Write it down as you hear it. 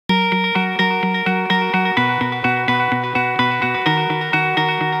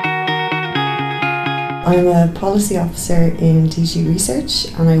I'm a policy officer in DG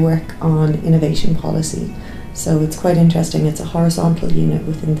Research and I work on innovation policy. So it's quite interesting. It's a horizontal unit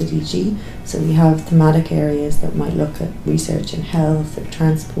within the DG. So we have thematic areas that might look at research in health or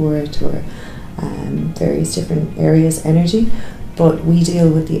transport or various different areas, energy. But we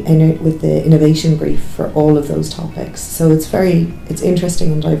deal with the innovation brief for all of those topics. So it's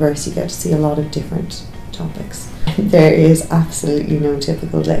interesting and diverse. You get to see a lot of different topics. There is absolutely no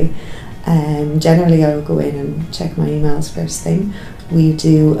typical day. Generally I will go in and check my emails first thing. We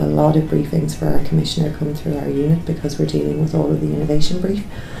do a lot of briefings for our commissioner come through our unit because we're dealing with all of the innovation brief.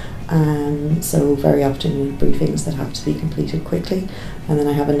 So very often we have briefings that have to be completed quickly, and then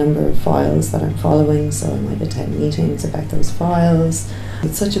I have a number of files that I'm following, so I might attend meetings about those files.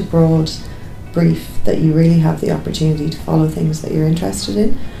 It's such a broad brief that you really have the opportunity to follow things that you're interested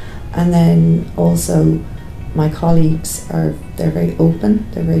in. And then also my colleagues they're very open,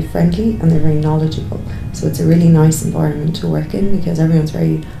 they're very friendly, and they're very knowledgeable. So it's a really nice environment to work in because everyone's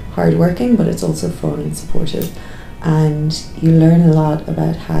very hard working, but it's also fun and supportive. And you learn a lot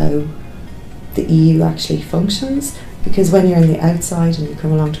about how the EU actually functions, because when you're on the outside and you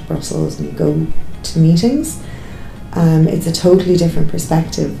come along to Brussels and you go to meetings, it's a totally different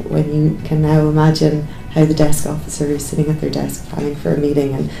perspective when you can now imagine how the desk officer is sitting at their desk planning for a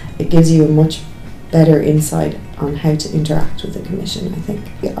meeting, and it gives you a much better insight on how to interact with the Commission, I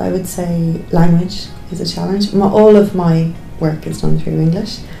think. I would say language is a challenge. All of my work is done through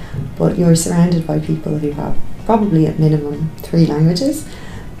English, but you're surrounded by people who have probably at minimum 3 languages,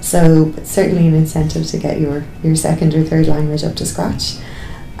 so it's certainly an incentive to get your second or third language up to scratch.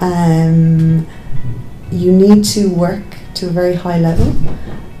 You need to work to a very high level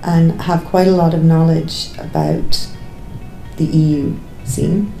and have quite a lot of knowledge about the EU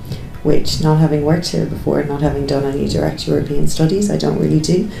scene, which, not having worked here before, not having done any direct European studies, I don't really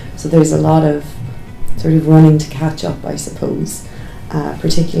do. So there's a lot of sort of running to catch up, I suppose,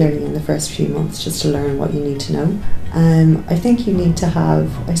 particularly in the first few months, just to learn what you need to know. I think you need to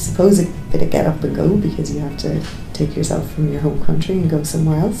have, I suppose, a bit of get up and go, because you have to take yourself from your home country and go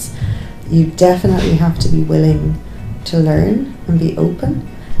somewhere else. You definitely have to be willing to learn and be open,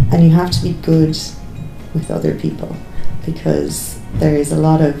 and you have to be good with other people, because there is a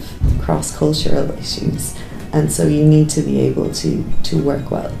lot of cross-cultural issues, and so you need to be able to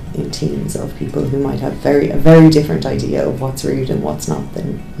work well in teams of people who might have a very different idea of what's rude and what's not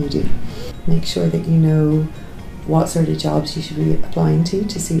than you do. Make sure that you know what sort of jobs you should be applying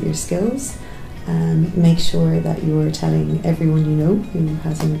to suit your skills. Make sure that you're telling everyone you know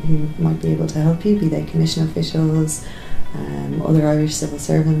who might be able to help you, be they commission officials, other Irish civil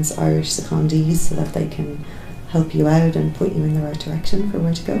servants, Irish secondees, so that they can help you out and put you in the right direction for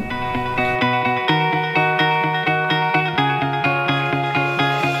where to go.